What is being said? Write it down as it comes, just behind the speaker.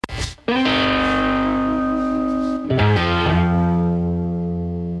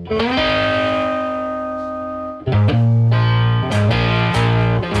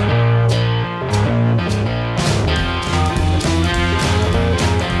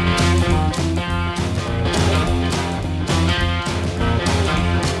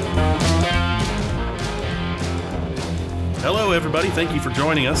everybody. Thank you for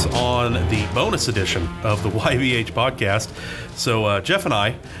joining us on the bonus edition of the YVH podcast. So Jeff and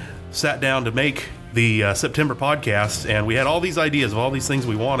I sat down to make the September podcast, and we had all these ideas of all these things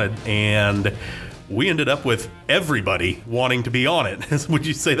we wanted, and we ended up with everybody wanting to be on it. Would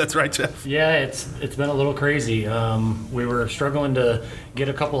you say that's right, Jeff? Yeah, it's been a little crazy. We were struggling to get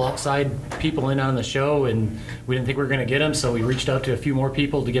a couple outside people in on the show, and we didn't think we were going to get them, so we reached out to a few more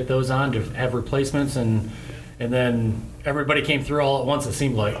people to get those on to have replacements, and then everybody came through all at once, it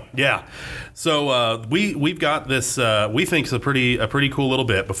seemed like. Yeah. So we've got this, we think it's a pretty cool little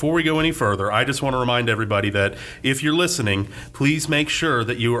bit. Before we go any further, I just want to remind everybody that if you're listening, please make sure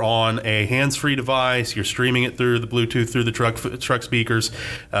that you are on a hands-free device. You're streaming it through the Bluetooth, through the truck speakers.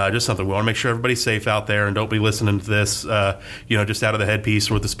 Just something. We want to make sure everybody's safe out there, and don't be listening to this, just out of the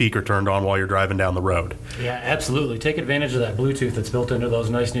headpiece or with the speaker turned on while you're driving down the road. Yeah, absolutely. Take advantage of that Bluetooth that's built into those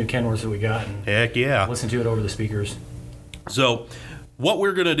nice new Kenworths that we got. And heck yeah. Listen to it over the speakers. So what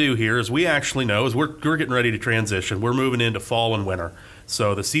we're going to do here is we actually know is we're getting ready to transition. We're moving into fall and winter.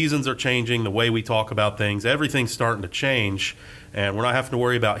 So the seasons are changing, the way we talk about things, everything's starting to change, and we're not having to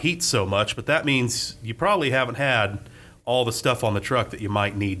worry about heat so much, but that means you probably haven't had all the stuff on the truck that you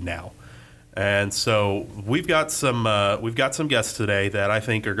might need now. And so we've got some guests today that I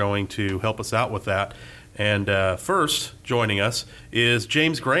think are going to help us out with that. And first joining us is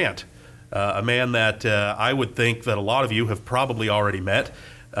James Grant. A man that I would think that a lot of you have probably already met.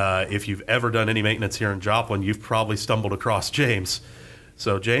 If you've ever done any maintenance here in Joplin, you've probably stumbled across James.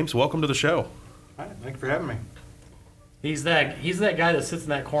 So, James, welcome to the show. Hi, thank you for having me. He's that guy that sits in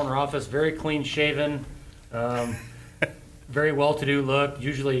that corner office, very clean shaven, very well-to-do look.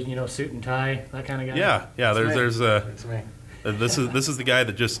 Usually, suit and tie, that kind of guy. Yeah. It's me. This is the guy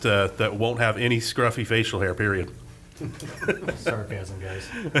that just that won't have any scruffy facial hair. Period. Sarcasm, guys.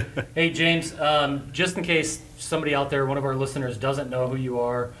 Hey, James, just in case somebody out there, one of our listeners, doesn't know who you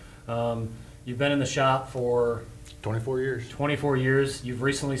are, you've been in the shop for 24 years. 24 years. You've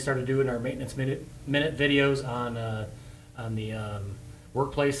recently started doing our maintenance minute videos on the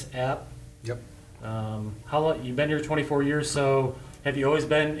Workplace app. Yep. How long you've been here? 24 years. So have you always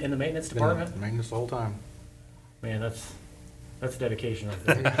been in the maintenance department? Been in maintenance the whole time. Man, that's dedication right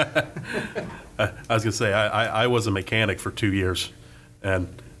there. I was going to say, I was a mechanic for 2 years, and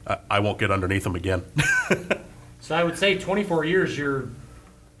I won't get underneath them again. So I would say 24 years, you're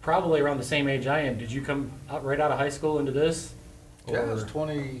probably around the same age I am. Did you come right out of high school into this? Yeah, I was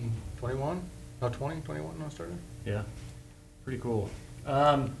 20, 21. No, 20, 21 when I started. Yeah, pretty cool.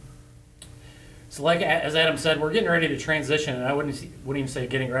 So like as Adam said, we're getting ready to transition, and I wouldn't even say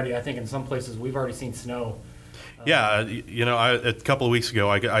getting ready. I think in some places we've already seen snow. Yeah, a couple of weeks ago,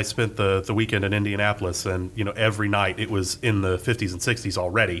 I spent the weekend in Indianapolis, and every night it was in the 50s and 60s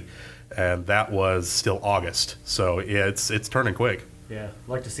already, and that was still August. So it's turning quick. Yeah, I'd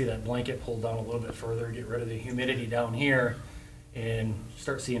like to see that blanket pulled down a little bit further, get rid of the humidity down here, and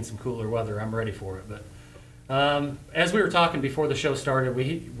start seeing some cooler weather. I'm ready for it. But as we were talking before the show started,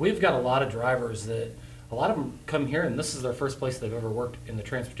 we've got a lot of drivers that a lot of them come here, and this is their first place they've ever worked in the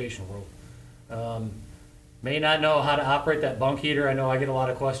transportation world. May not know how to operate that bunk heater. I know I get a lot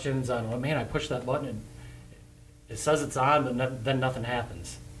of questions on, I push that button and it says it's on, but then nothing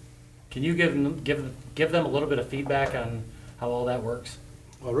happens. Can you give them a little bit of feedback on how all that works?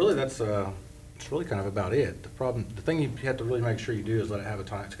 Well, really, it's really kind of about it. The thing you have to really make sure you do is let it have a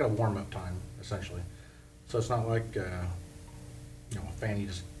time. It's got a warm-up time, essentially. So it's not like, a fan, you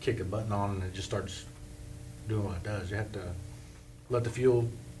just kick a button on and it just starts doing what it does. You have to let the fuel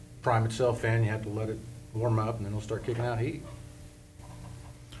prime itself in. You have to let it warm up, and then it'll start kicking out heat.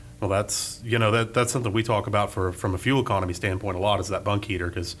 Well, that's something we talk about from a fuel economy standpoint a lot, is that bunk heater,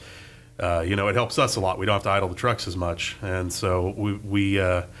 because it helps us a lot. We don't have to idle the trucks as much, and so we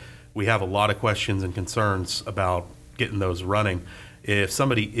have a lot of questions and concerns about getting those running. If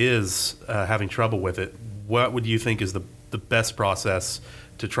somebody is having trouble with it, what would you think is the best process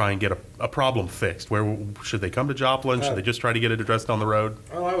to try and get a problem fixed? Where should they come to Joplin? Should they just try to get it addressed on the road?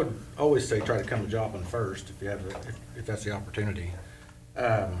 Well, I would always say try to come to Joplin first if that's the opportunity.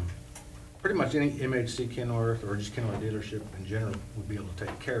 Pretty much any MHC Kenworth or just Kenworth dealership in general would be able to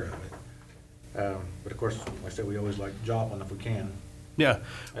take care of it. But of course, like I said, we always like Joplin if we can. Yeah,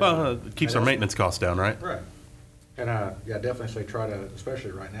 well, it keeps our maintenance costs down, right? Right. And definitely say try to,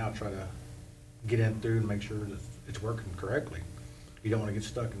 especially right now, try to get in through and make sure that it's working correctly. You don't want to get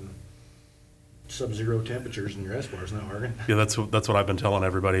stuck in sub-zero temperatures in your S-bars now, Oregon. Yeah, that's what I've been telling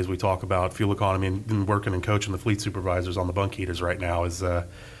everybody as we talk about fuel economy and working and coaching the fleet supervisors on the bunk heaters right now is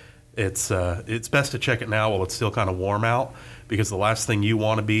it's best to check it now while it's still kind of warm out, because the last thing you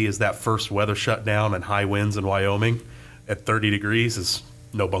want to be is that first weather shutdown and high winds in Wyoming, at 30 degrees is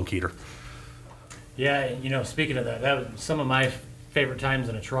no bunk heater. Yeah, speaking of that was some of my favorite times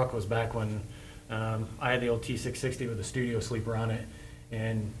in a truck was back when I had the old T660 with a studio sleeper on it,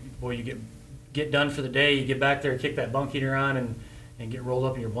 and boy, you get done for the day, you get back there, kick that bunk heater on, and get rolled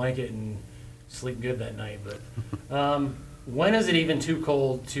up in your blanket and sleep good that night. But when is it even too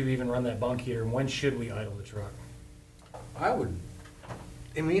cold to even run that bunk heater? When should we idle the truck?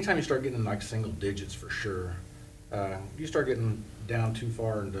 Anytime you start getting in like single digits for sure, you start getting down too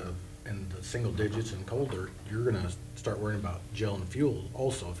far into single digits and colder, you're gonna start worrying about gelling fuel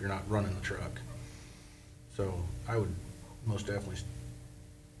also if you're not running the truck. So I would most definitely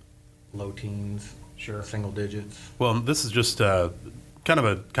low teens, Sure. single digits. Well, this is just kind of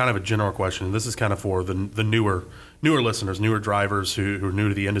a general question. This is kind of for the newer listeners, newer drivers who are new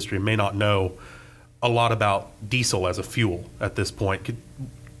to the industry, may not know a lot about diesel as a fuel at this point. Could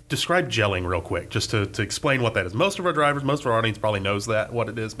describe gelling real quick, just to explain what that is. Most of our drivers, most of our audience probably knows what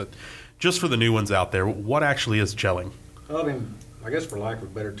it is, but just for the new ones out there, what actually is gelling? Well, I guess for lack of a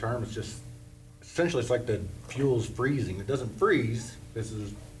better term, it's just essentially it's like the fuel's freezing. It doesn't freeze.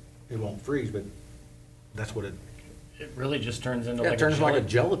 It won't freeze, but that's what it. It really just turns into It turns like a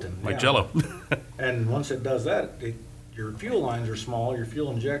gelatin. Like yeah. Jello. And once it does that, your fuel lines are small. Your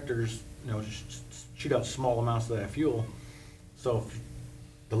fuel injectors, shoot out small amounts of that fuel. So if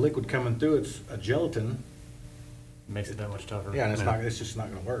the liquid coming through, it's a gelatin. Makes it that much tougher. Yeah, and it's just not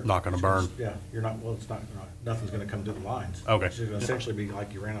going to work. Not gonna It's burn. just- Yeah, you're not. Well, it's not. Nothing's going to come through the lines. Okay. It's going to essentially be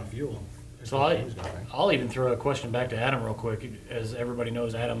like you ran out of fuel. So I'll even throw a question back to Adam real quick. As everybody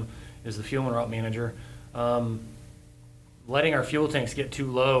knows, Adam is the fuel and route manager. Letting our fuel tanks get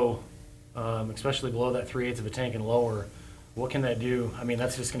too low, especially below that 3/8 of a tank and lower, what can that do?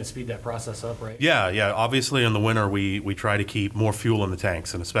 That's just going to speed that process up, right? Yeah. Obviously, in the winter, we try to keep more fuel in the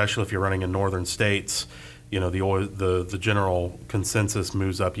tanks, and especially if you're running in northern states, the general consensus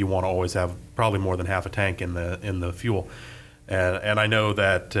moves up. You want to always have probably more than half a tank in the fuel, and I know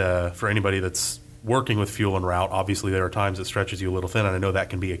that for anybody that's working with fuel en route, obviously there are times it stretches you a little thin, and I know that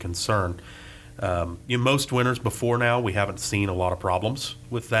can be a concern. Most winters before now, we haven't seen a lot of problems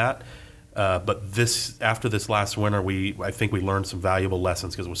with that. But after this last winter, I think we learned some valuable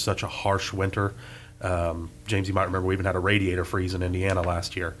lessons because it was such a harsh winter. James, you might remember we even had a radiator freeze in Indiana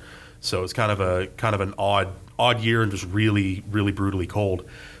last year, so it's kind of an odd year and just really, really brutally cold.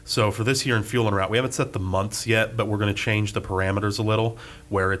 So for this year in fuel en route, we haven't set the months yet, but we're going to change the parameters a little.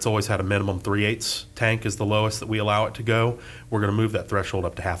 Where it's always had a minimum 3/8 tank is the lowest that we allow it to go. We're going to move that threshold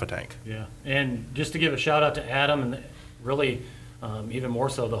up to half a tank. Yeah, and just to give a shout out to Adam, and really even more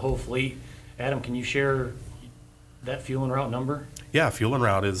so the whole fleet. Adam, can you share that fuel en route number? Yeah, fuel en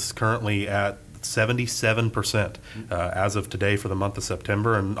route is currently at 77% as of today for the month of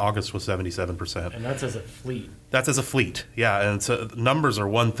September, and August was 77%. And that's as a fleet. That's as a fleet, yeah. And so numbers are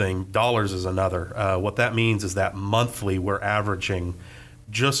one thing, dollars is another. What that means is that monthly we're averaging,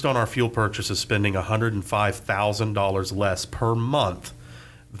 just on our fuel purchases, spending $105,000 less per month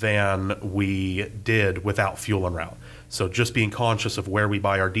than we did without fuel en route. So just being conscious of where we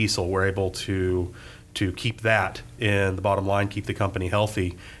buy our diesel, we're able to keep that in the bottom line, keep the company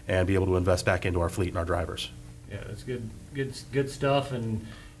healthy, and be able to invest back into our fleet and our drivers. Yeah, it's good stuff, and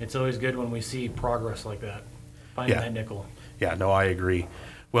it's always good when we see progress like that. Finding that nickel. Yeah, no, I agree.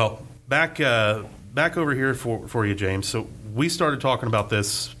 Well, back over here for you, James. So we started talking about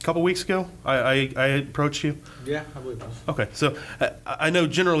this a couple weeks ago. I approached you. Yeah, I believe it was. Okay, so I know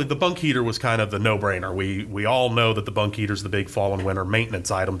generally the bunk heater was kind of the no-brainer. We all know that the bunk heater is the big fall and winter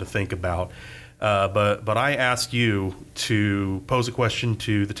maintenance item to think about. But I asked you to pose a question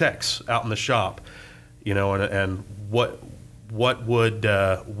to the techs out in the shop, and what would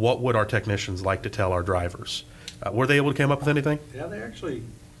our technicians like to tell our drivers? Were they able to come up with anything? Yeah, they actually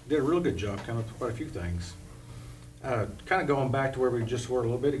did a real good job coming up with quite a few things. Kind of going back to where we just were a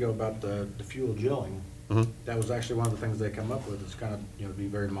little bit ago about the fuel gelling. Mm-hmm. That was actually one of the things they come up with, is kind of, be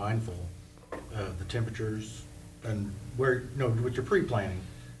very mindful of the temperatures and where, with your pre-planning,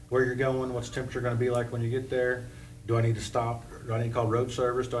 where you're going, what's the temperature going to be like when you get there. Do I need to stop? Do I need to call road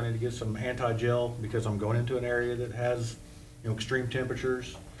service? Do I need to get some anti-gel because I'm going into an area that has, extreme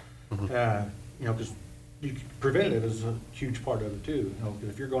temperatures? Mm-hmm. Because preventative is a huge part of it too.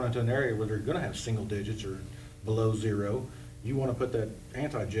 If you're going into an area where they're going to have single digits or below zero, you want to put that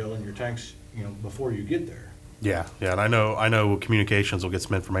anti-gel in your tanks, before you get there. Yeah, and I know communications will get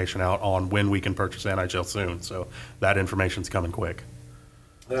some information out on when we can purchase anti-gel soon, so that information's coming quick.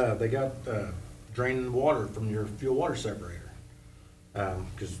 They got draining water from your fuel water separator,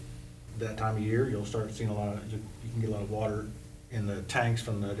 because that time of year you'll start seeing you can get a lot of water in the tanks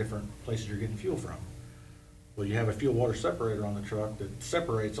from the different places you're getting fuel from. Well, you have a fuel water separator on the truck that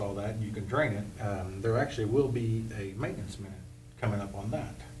separates all that, and you can drain it. There actually will be a maintenance minute coming up on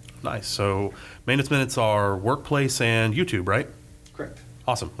that. Nice. So maintenance minutes are workplace and YouTube, right? Correct.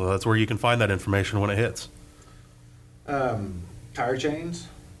 Awesome. Well, that's where you can find that information when it hits. Tire chains,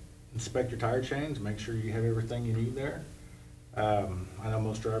 inspect your tire chains, make sure you have everything you need there. I know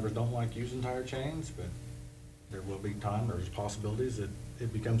most drivers don't like using tire chains, but there will be there's possibilities that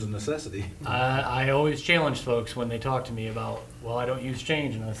it becomes a necessity. I always challenge folks when they talk to me about, well, I don't use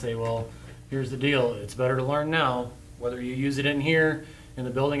change, and I say, well, here's the deal. It's better to learn now, whether you use it in here, in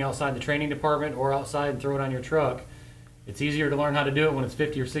the building outside the training department, or outside and throw it on your truck. It's easier to learn how to do it when it's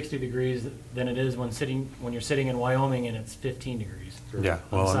 50 or 60 degrees than it is when you're sitting in Wyoming and it's 15 degrees Yeah.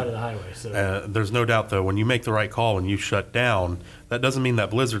 on the side of the highway. So There's no doubt, though, when you make the right call and you shut down, that doesn't mean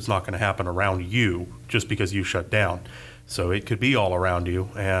that blizzard's not going to happen around you just because you shut down. So it could be all around you.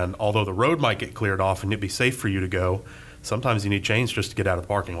 And although the road might get cleared off and it'd be safe for you to go, sometimes you need chains just to get out of the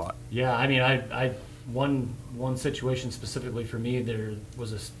parking lot. yeah, I mean, I one situation specifically for me, there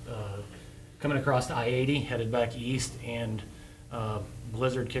was a coming across I-80 headed back east, and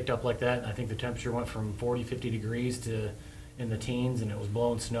blizzard kicked up like that. And I think the temperature went from 40, 50 degrees to in the teens, and it was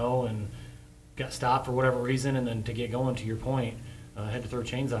blowing snow, and got stopped for whatever reason. And then to get going, to your point, had to throw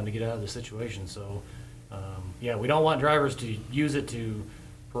chains on to get out of the situation. So yeah, we don't want drivers to use it to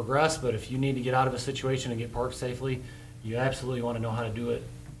progress, but if you need to get out of a situation and get parked safely, you absolutely want to know how to do it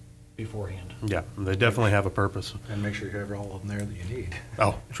beforehand. Yeah, they definitely have a purpose. And make sure you have all of them there that you need.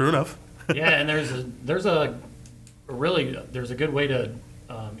 Oh, true enough. Yeah, and there's a good way to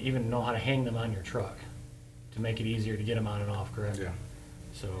even know how to hang them on your truck to make it easier to get them on and off, correct? Yeah.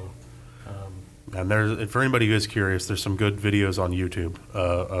 So, And for anybody who is curious, there's some good videos on YouTube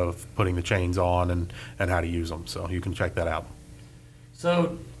of putting the chains on and how to use them. So you can check that out.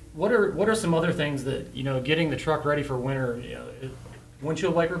 so what are some other things that, getting the truck ready for winter?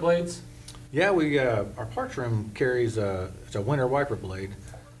 Windshield wiper blades? Yeah, our parts room carries it's a winter wiper blade.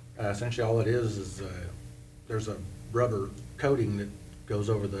 Essentially, all it is there's a rubber coating that goes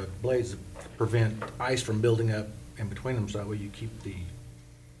over the blades to prevent ice from building up in between them, so that way you keep the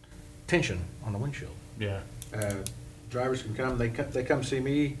tension on the windshield. Yeah. Drivers can come, they come see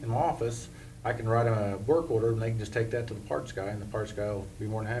me in my office. I can write them a work order, and they can just take that to the parts guy, and the parts guy will be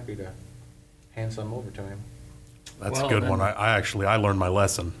more than happy to hand some over to him. That's Well, a good then- one. I learned my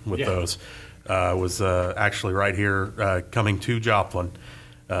lesson with Yeah. those. Was actually right here coming to Joplin.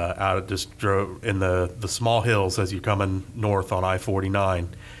 Just drove in the small hills as you're coming north on I-49,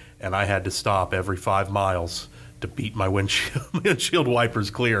 and I had to stop every 5 miles to beat my windshield wipers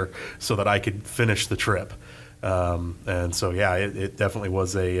clear so that I could finish the trip. And so, yeah, it definitely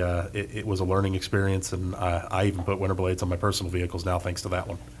was it was a learning experience, and I even put winter blades on my personal vehicles now thanks to that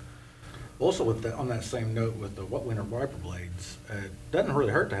one. Also, on that same note with the winter wiper blades, it doesn't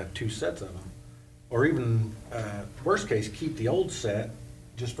really hurt to have 2 sets of them, or even worst case, keep the old set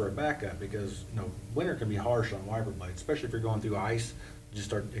just for a backup, because winter can be harsh on wiper blades, especially if you're going through ice.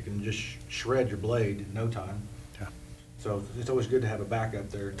 It can just shred your blade in no time. Yeah. So it's always good to have a backup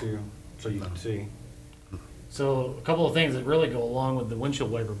there too, so you can see. So a couple of things that really go along with the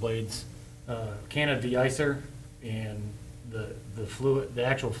windshield wiper blades, can of de-icer and the fluid, the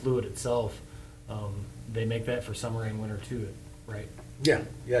actual fluid itself, they make that for summer and winter too, right? Yeah,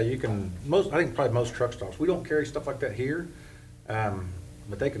 you can. I think probably most truck stops. We don't carry stuff like that here,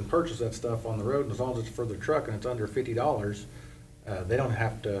 but they can purchase that stuff on the road, and as long as it's for their truck and it's under $50, they don't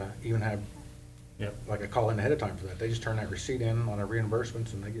have to even have Yep. like a call in ahead of time for that. They just turn that receipt in on their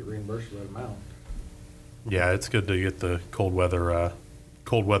reimbursements, and they get reimbursed for that amount. Yeah, it's good to get the cold weather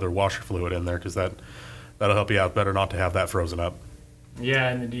washer fluid in there, because that'll help you out better not to have that frozen up. Yeah,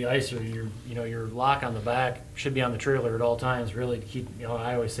 and the de-icer, your lock on the back should be on the trailer at all times, really to keep,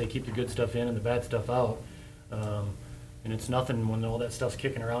 I always say keep the good stuff in and the bad stuff out. And it's nothing when all that stuff's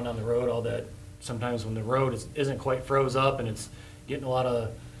kicking around on the road, all that, sometimes when the road isn't quite froze up and it's getting a lot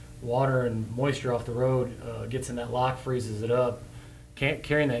of water and moisture off the road, gets in that lock, freezes it up.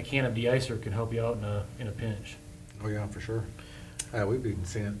 Carrying that can of de-icer can help you out in a pinch. Oh yeah, for sure. We've even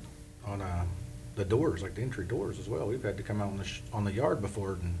seen it on the doors, like the entry doors as well. We've had to come out on the yard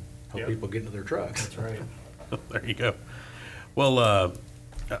before and help Yep. people get into their trucks. That's right. There you go. Well,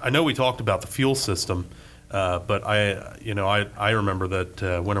 I know we talked about the fuel system, but I remember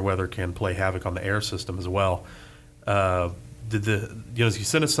that winter weather can play havoc on the air system as well. As you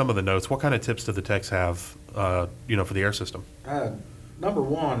sent us some of the notes, what kind of tips did the techs have, for the air system? Number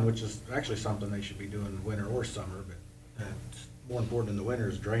one, which is actually something they should be doing winter or summer, but it's more important in the winter,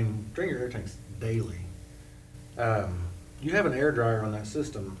 is drain your air tanks daily. You have an air dryer on that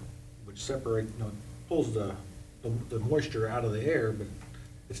system, which pulls the moisture out of the air, but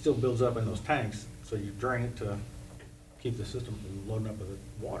it still builds up in those tanks, so you drain it to keep the system from loading up with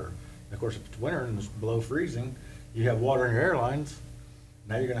the water. And of course, if it's winter and it's below freezing, you have water in your airlines,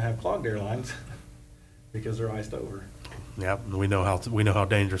 now you're gonna have clogged airlines because they're iced over. Yeah, and we know how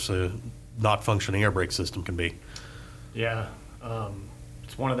dangerous a not functioning air brake system can be. Yeah,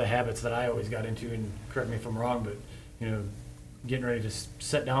 it's one of the habits that I always got into, and correct me if I'm wrong, but, getting ready to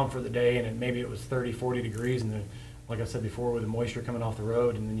sit down for the day, and maybe it was 30, 40 degrees, and then, like I said before, with the moisture coming off the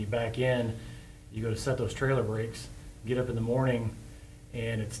road, and then you back in, you go to set those trailer brakes, get up in the morning,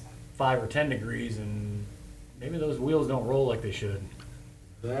 and it's 5 or 10 degrees, and maybe those wheels don't roll like they should.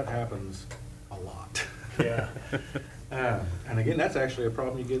 That happens a lot. Yeah. And again, that's actually a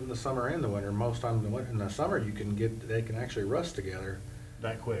problem you get in the summer and the winter. Most times in the summer, they can actually rust together.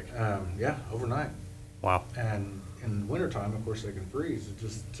 That quick. Yeah, overnight. Wow. And in wintertime, of course, they can freeze.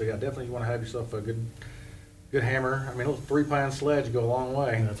 So yeah, definitely you want to have yourself a good hammer. I mean, a little 3-pound sledge go a long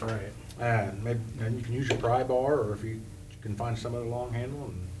way. That's right. And maybe and you can use your pry bar, or if you can find some other long handle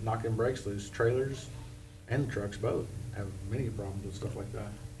and knock them brakes. Those trailers and trucks both have many problems with stuff like that.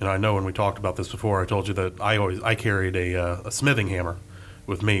 And I know when we talked about this before, I told you that I carried a smithing hammer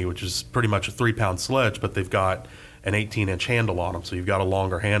with me, which is pretty much a 3-pound sledge, but they've got an 18-inch handle on them, so you've got a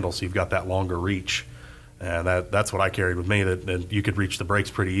longer handle, so you've got that longer reach. And that's what I carried with me, that you could reach the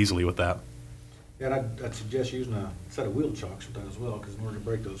brakes pretty easily with that. Yeah, and I'd suggest using a set of wheel chocks with that as well, because in order to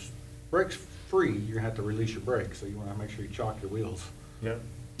break those brakes free, you're going to have to release your brakes, so you want to make sure you chalk your wheels. Yep.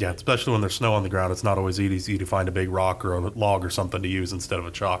 Yeah, especially when there's snow on the ground, it's not always easy to find a big rock or a log or something to use instead of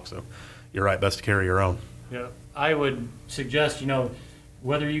a chalk. So you're right, best to carry your own. Yeah, I would suggest,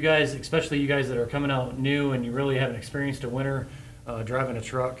 whether you guys, especially you guys that are coming out new and you really haven't experienced a winter driving a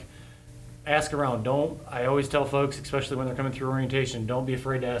truck, ask around. I always tell folks, especially when they're coming through orientation, don't be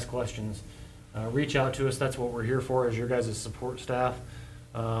afraid to ask questions. Reach out to us. That's what we're here for, as your guys' support staff.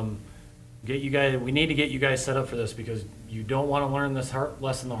 We need to get you guys set up for this, because you don't want to learn this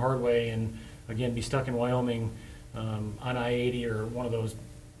lesson the hard way and, again, be stuck in Wyoming on I-80 or one of those,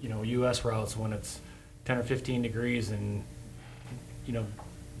 U.S. routes when it's 10 or 15 degrees and,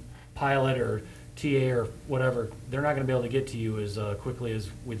 Pilot or TA or whatever, they're not going to be able to get to you as quickly as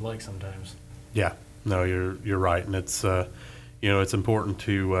we'd like sometimes. Yeah, no, you're right, and it's it's important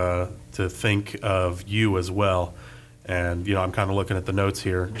to think of you as well. And I'm kind of looking at the notes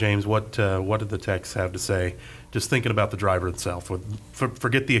here, James. What did the text have to say? Just thinking about the driver itself.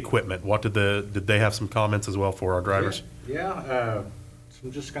 Forget the equipment. Did they have some comments as well for our drivers? Yeah,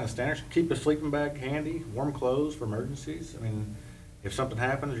 some just kind of standards. Keep a sleeping bag handy, warm clothes for emergencies. I mean, if something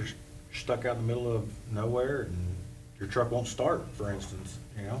happens, you're stuck out in the middle of nowhere and your truck won't start, for instance,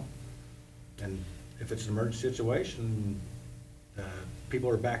 and if it's an emergency situation, people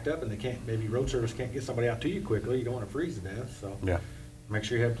are backed up and maybe road service can't get somebody out to you quickly. You don't want to freeze to death, so Yeah. make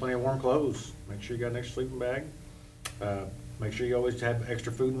sure you have plenty of warm clothes. Make sure you got an extra sleeping bag. Make sure you always have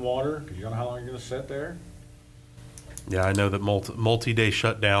extra food and water, because you don't know how long you're going to sit there. Yeah, I know that multi-day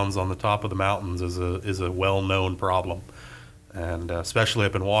shutdowns on the top of the mountains is a well-known problem, and especially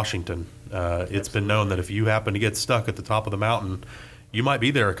up in Washington, it's been known that if you happen to get stuck at the top of the mountain, you might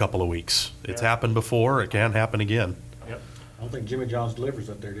be there a couple of weeks. It's happened before; it can happen again. Yep. I don't think Jimmy John's delivers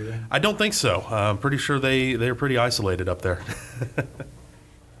up there, do they? I don't think so. I'm pretty sure they're pretty isolated up there.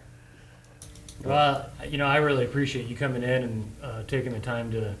 Well, I really appreciate you coming in and taking the time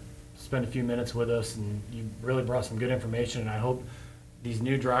to spend a few minutes with us, and you really brought some good information, and I hope these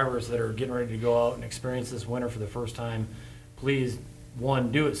new drivers that are getting ready to go out and experience this winter for the first time, please,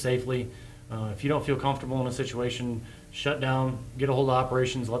 one, do it safely. If you don't feel comfortable in a situation, shut down, get a hold of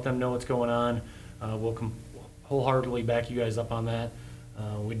operations, let them know what's going on. We'll wholeheartedly back you guys up on that.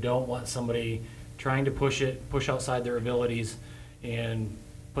 We don't want somebody trying to push outside their abilities and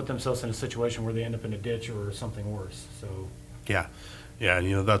put themselves in a situation where they end up in a ditch or something worse. So Yeah,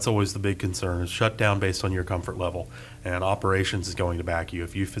 that's always the big concern, is shut down based on your comfort level, and operations is going to back you.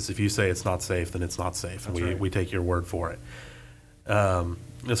 If you say it's not safe, then it's not safe, and That's right. we take your word for it.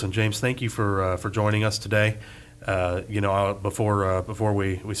 Listen, James, thank you for joining us today. Before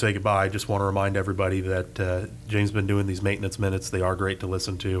we say goodbye, I just want to remind everybody that James has been doing these maintenance minutes. They are great to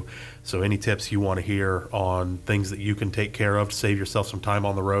listen to. So any tips you want to hear on things that you can take care of to save yourself some time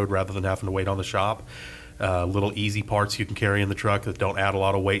on the road rather than having to wait on the shop, little easy parts you can carry in the truck that don't add a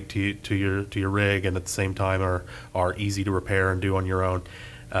lot of weight to your rig, and at the same time are easy to repair and do on your own.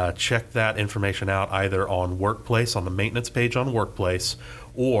 Check that information out either on Workplace, on the maintenance page on Workplace,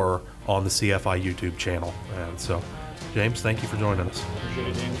 or on the CFI YouTube channel. And so, James, thank you for joining us. appreciate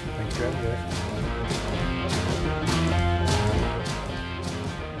it, James. Thanks for having me, guys.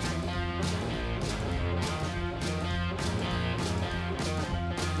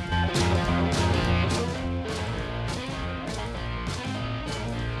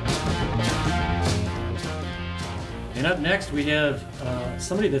 And up next, we have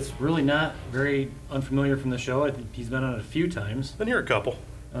somebody that's really not very unfamiliar from the show. I think he's been on it a few times. Been here a couple.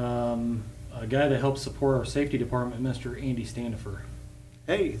 A guy that helps support our safety department, Mr. Andy Standifer.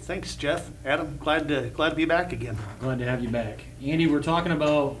 Hey, thanks, Jeff. Adam, glad to be back again. Glad to have you back. Andy, we're talking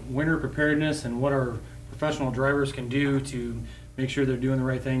about winter preparedness and what our professional drivers can do to make sure they're doing the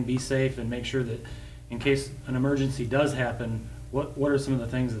right thing, be safe, and make sure that in case an emergency does happen, what are some of the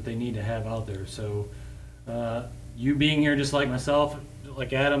things that they need to have out there. So you being here just like myself,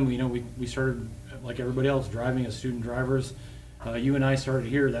 like Adam, we started like everybody else driving as student drivers. You and I started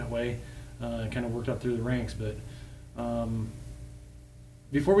here that way, kind of worked up through the ranks. But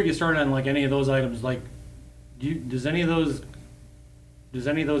before we get started on like any of those items, like does any of those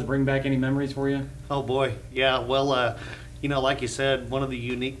bring back any memories for you? Oh boy, yeah. Well, like you said, one of the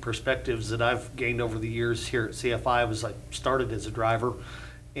unique perspectives that I've gained over the years here at CFI was I started as a driver,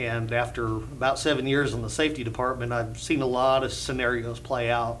 and after about 7 years in the safety department, I've seen a lot of scenarios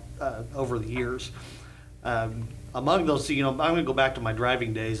play out over the years. Among those, I'm going to go back to my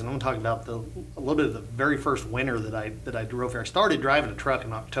driving days, and I'm going to talk about a little bit of the very first winter that I drove here. I started driving a truck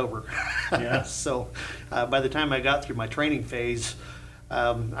in October. Yeah. So by the time I got through my training phase,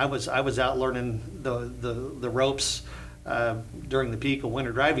 I was out learning the ropes during the peak of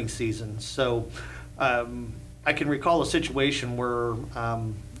winter driving season. So I can recall a situation where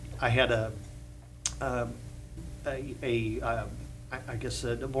I had one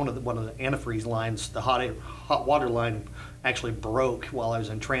of the antifreeze lines, the hot water line, actually broke while I was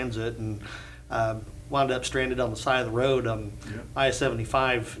in transit, and wound up stranded on the side of the road on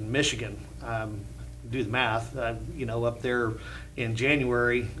I-75 in Michigan. Do the math, up there in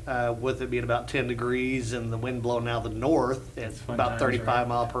January, with it being about 10 degrees and the wind blowing out of the north at about 35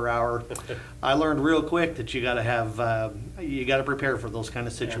 mile per hour. I learned real quick that you got to prepare for those kind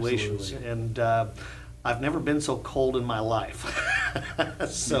of situations. Absolutely. And I've never been so cold in my life.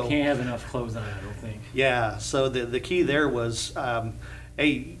 So you can't have enough clothes on, I don't think. Yeah, so the key there was,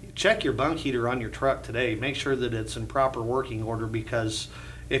 check your bunk heater on your truck today. Make sure that it's in proper working order, because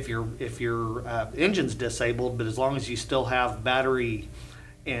if your engine's disabled, but as long as you still have battery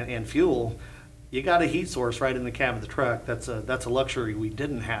and fuel, you got a heat source right in the cab of the truck. That's a luxury we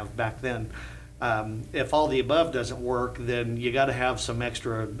didn't have back then. If all the above doesn't work, then you got to have some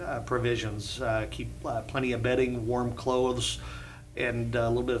extra provisions. Keep plenty of bedding, warm clothes, and a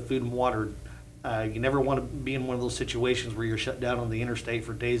little bit of food and water. You never want to be in one of those situations where you're shut down on the interstate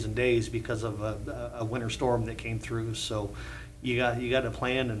for days and days because of a winter storm that came through. So you got to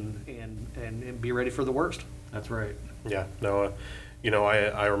plan and be ready for the worst. That's right. Yeah, no,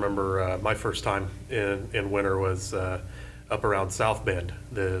 I remember my first time in winter was up around South Bend,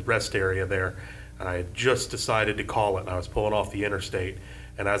 the rest area there. And I had just decided to call it, and I was pulling off the interstate.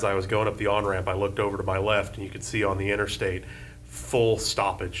 And as I was going up the on-ramp, I looked over to my left, and you could see on the interstate full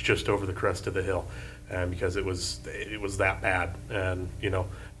stoppage just over the crest of the hill, because it was that bad. And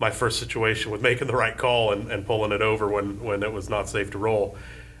my first situation with making the right call and pulling it over when it was not safe to roll.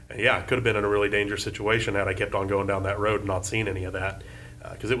 And yeah, I could have been in a really dangerous situation had I kept on going down that road and not seen any of that,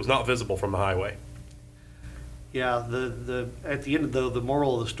 because it was not visible from the highway. Yeah, at the end of the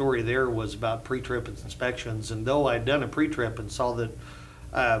moral of the story there was about pre-trip inspections. And though I'd done a pre-trip and saw that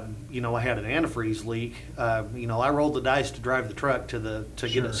I had an antifreeze leak, I rolled the dice to drive the truck to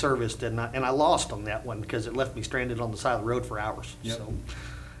get it serviced, and I lost on that one because it left me stranded on the side of the road for hours. Yep. So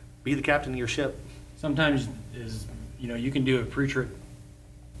be the captain of your ship. Sometimes you can do a pre-trip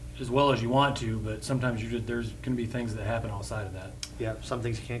as well as you want to, but sometimes there's going to be things that happen outside of that. Yeah, some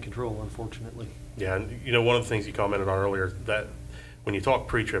things you can't control, unfortunately. Yeah, and one of the things you commented on earlier, that when you talk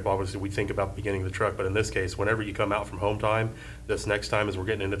pre-trip, obviously we think about the beginning of the truck, but in this case, whenever you come out from home time, this next time as we're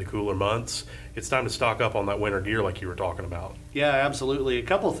getting into the cooler months, it's time to stock up on that winter gear like you were talking about. Yeah, absolutely. A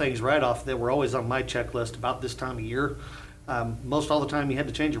couple of things right off that were always on my checklist about this time of year. Most all the time you had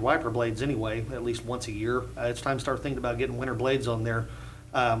to change your wiper blades anyway, at least once a year. It's time to start thinking about getting winter blades on there.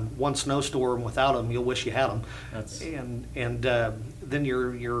 One snowstorm without them, you'll wish you had them. And then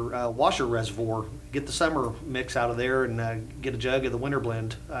your washer reservoir, get the summer mix out of there and get a jug of the winter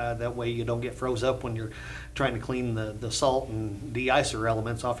blend. That way you don't get froze up when you're trying to clean the salt and de-icer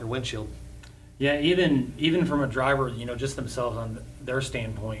elements off your windshield. Yeah, even from a driver, just themselves on their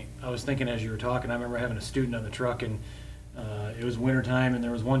standpoint. I was thinking as you were talking, I remember having a student on the truck, and it was wintertime, and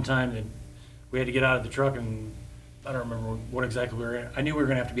there was one time that we had to get out of the truck, and I don't remember what exactly we were in. I knew we were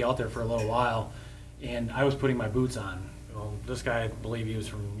going to have to be out there for a little while, and I was putting my boots on. Well, this guy, I believe he was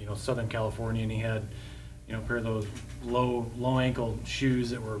from Southern California, and he had a pair of those low ankle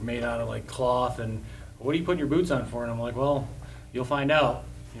shoes that were made out of like cloth. And what are you putting your boots on for? And I'm like, well, you'll find out.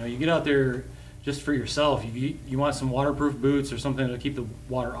 You get out there just for yourself, you want some waterproof boots or something to keep the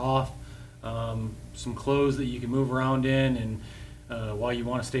water off, some clothes that you can move around in, and while you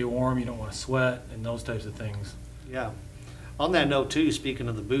want to stay warm, you don't want to sweat, and those types of things. Yeah. On that note, too, speaking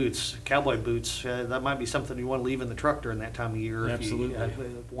of the boots, cowboy boots, that might be something you want to leave in the truck during that time of year. Absolutely. If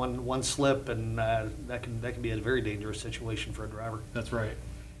you, one slip, and that can be a very dangerous situation for a driver. That's right.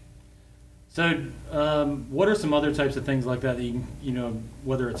 So, what are some other types of things like that you know,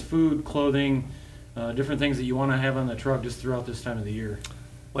 whether it's food, clothing, different things that you want to have on the truck just throughout this time of the year?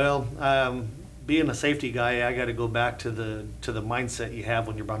 Well, being a safety guy, I got to go back to the mindset you have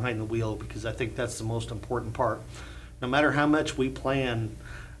when you're behind the wheel, because I think that's the most important part. No matter how much we plan,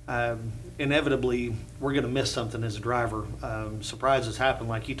 inevitably we're going to miss something as a driver. Surprises happen,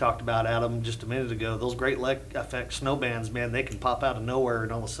 like you talked about, Adam, just a minute ago. Those Great Lake Effect snow bands, man, they can pop out of nowhere,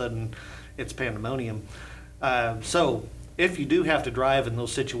 and all of a sudden it's pandemonium. So if you do have to drive in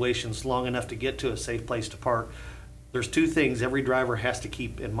those situations long enough to get to a safe place to park, there's two things every driver has to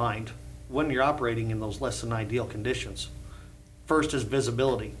keep in mind when you're operating in those less than ideal conditions. First is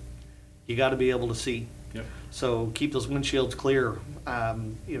visibility. You got to be able to see. Yep. So keep those windshields clear.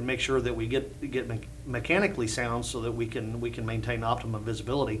 Make sure that we get mechanically sound so that we can maintain optimum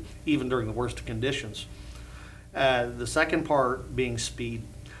visibility even during the worst of conditions. The second part being speed.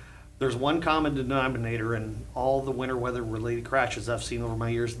 There's one common denominator in all the winter weather related crashes I've seen over my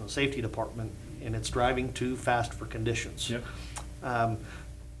years in the safety department, and it's driving too fast for conditions. Yep.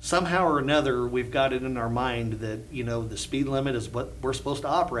 Somehow or another, we've got it in our mind that, the speed limit is what we're supposed to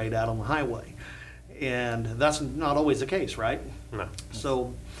operate at on the highway. And that's not always the case, right? No.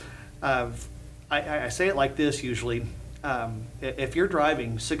 So I say it like this usually. If you're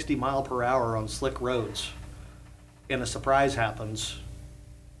driving 60 mile per hour on slick roads and a surprise happens,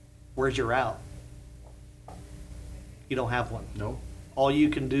 where's your route? You don't have one. Nope. All you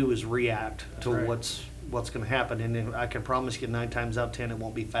can do is react to right. what's going to happen, and I can promise you 9 times out of 10 it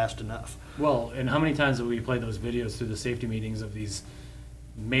won't be fast enough. Well, and how many times have we played those videos through the safety meetings of these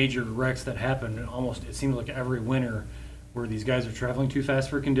major wrecks that happen almost, it seems like every winter, where these guys are traveling too fast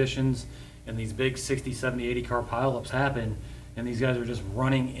for conditions, and these big 60, 70, 80 car pileups happen, and these guys are just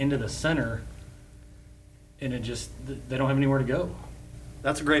running into the center, and they don't have anywhere to go.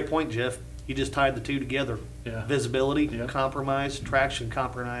 That's a great point, Jeff. You just tied the two together. Yeah. Visibility, Yep. compromise, traction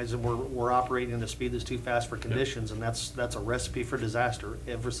compromise, and we're operating at a speed that's too fast for conditions, and that's a recipe for disaster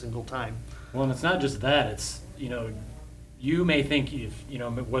every single time. Well, and it's not just that. It's, you may think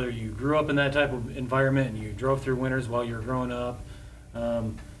whether you grew up in that type of environment and you drove through winters while you were growing up,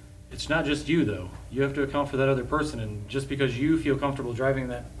 it's not just you, though. You have to account for that other person, and just because you feel comfortable driving in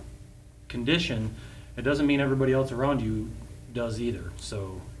that condition, it doesn't mean everybody else around you does either.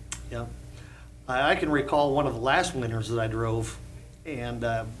 So, Yeah. I can recall one of the last winters that I drove, and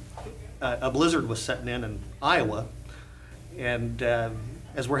a blizzard was setting in Iowa, and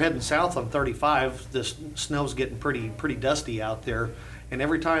as we're heading south on 35, this snow's getting pretty dusty out there, and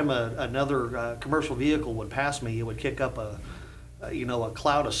every time another commercial vehicle would pass me, it would kick up a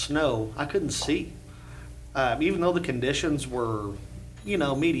cloud of snow. I couldn't see, even though the conditions were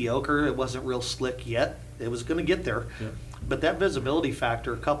mediocre. It wasn't real slick yet. It was going to get there. Yep. But that visibility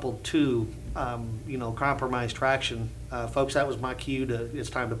factor coupled to, compromised traction, folks, that was my cue to, it's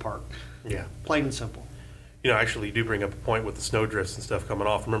time to park. Yeah. Plain and simple. Actually, you do bring up a point with the snow drifts and stuff coming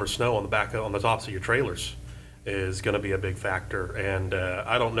off. Remember, snow on the tops of your trailers is going to be a big factor. And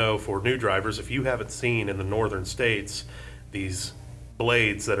I don't know for new drivers, if you haven't seen in the northern states these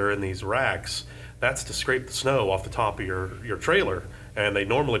blades that are in these racks, that's to scrape the snow off the top of your trailer. And they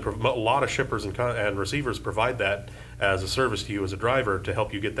normally, a lot of shippers and receivers provide that as a service to you as a driver to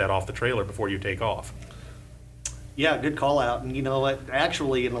help you get that off the trailer before you take off. Yeah, good call out. And you know what?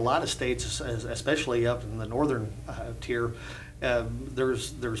 Actually, in a lot of states, especially up in the northern tier,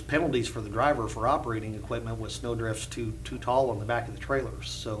 there's penalties for the driver for operating equipment with snow drifts too tall on the back of the trailers.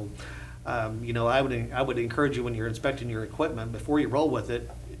 So, I would encourage you when you're inspecting your equipment before you roll with it.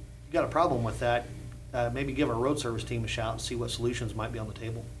 If you got a problem with that, maybe give our road service team a shout and see what solutions might be on the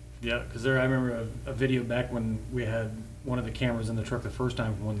table. Yeah, because I remember a video back when we had one of the cameras in the truck the first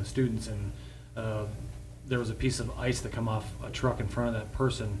time from one of the students, and there was a piece of ice that come off a truck in front of that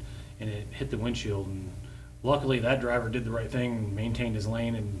person, and it hit the windshield. And luckily, that driver did the right thing and maintained his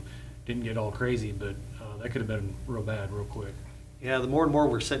lane and didn't get all crazy, but that could have been real bad real quick. Yeah, the more and more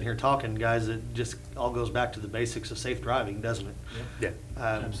we're sitting here talking, guys, it just all goes back to the basics of safe driving, doesn't it? Yep.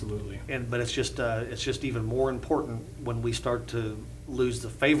 Yeah. Absolutely. But it's just even more important when we start to lose the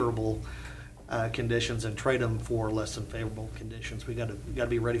favorable conditions and trade them for less than favorable conditions. We got to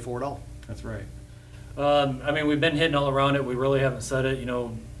be ready for it all. That's right. We've been hitting all around it. We really haven't said it.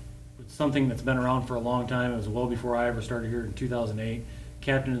 something that's been around for a long time. It was well before I ever started here in 2008.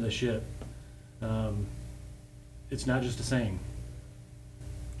 Captain of the ship. It's not just a saying.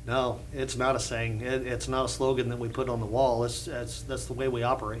 No, it's not a saying. It's not a slogan that we put on the wall. That's the way we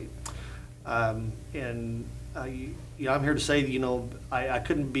operate. I'm here to say, I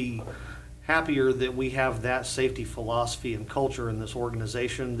couldn't be happier that we have that safety philosophy and culture in this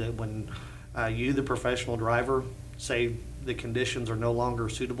organization, that when you, the professional driver, say the conditions are no longer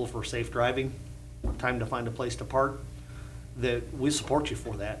suitable for safe driving, time to find a place to park, that we support you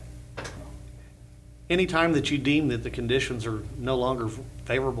for that. Anytime that you deem that the conditions are no longer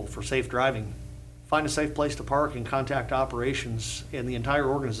favorable for safe driving, find a safe place to park and contact operations, and the entire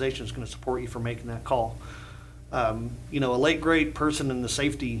organization is going to support you for making that call. A late great person in the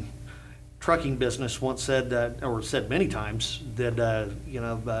safety trucking business once said that, or said many times, that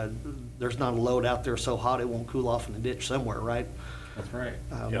there's not a load out there so hot it won't cool off in the ditch somewhere, right? That's right.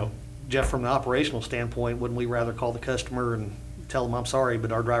 Yep. Jeff, from the operational standpoint, wouldn't we rather call the customer and tell them, I'm sorry,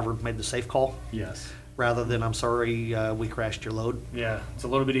 but our driver made the safe call, Yes. rather than, I'm sorry, we crashed your load? Yeah, it's a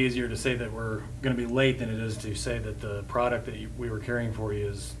little bit easier to say that we're going to be late than it is to say that the product that we were carrying for you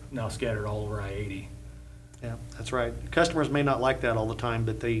is now scattered all over I-80. Yeah, that's right. Customers may not like that all the time,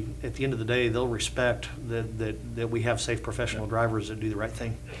 but they, at the end of the day, they'll respect that we have safe professional drivers that do the right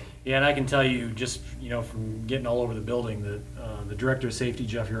thing. Yeah, and I can tell you just, from getting all over the building that the director of safety,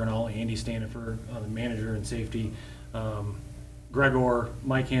 Jeff Urinall, Andy Stanifer, the manager in safety, Gregor,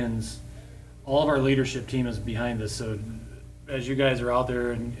 Mike Hins, all of our leadership team is behind this. So as you guys are out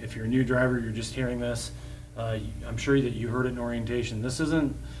there, and if you're a new driver, you're just hearing this, I'm sure that you heard it in orientation. This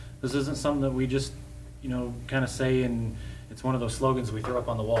isn't something that we just, kind of say, and it's one of those slogans we throw up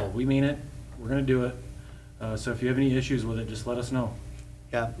on the wall. We mean it. We're going to do it. So if you have any issues with it, just let us know.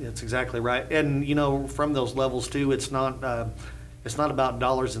 Yeah, it's exactly right. And, from those levels too, it's not about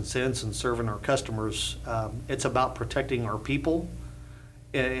dollars and cents and serving our customers. It's about protecting our people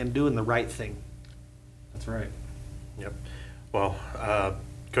and doing the right thing. That's right. Yep. Well,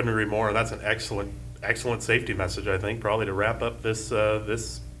 couldn't agree more. That's an excellent safety message, I think, probably to wrap up this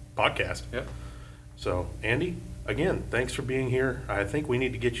podcast. Yep. So, Andy, again, thanks for being here. I think we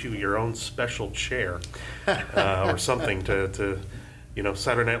need to get you your own special chair or something to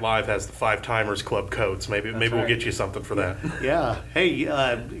Saturday Night Live has the 5 Timers Club coats. Maybe right. we'll get you something for that. Yeah. Hey,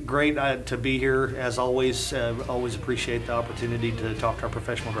 great to be here as always. Always appreciate the opportunity to talk to our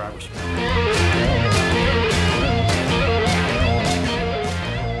professional drivers.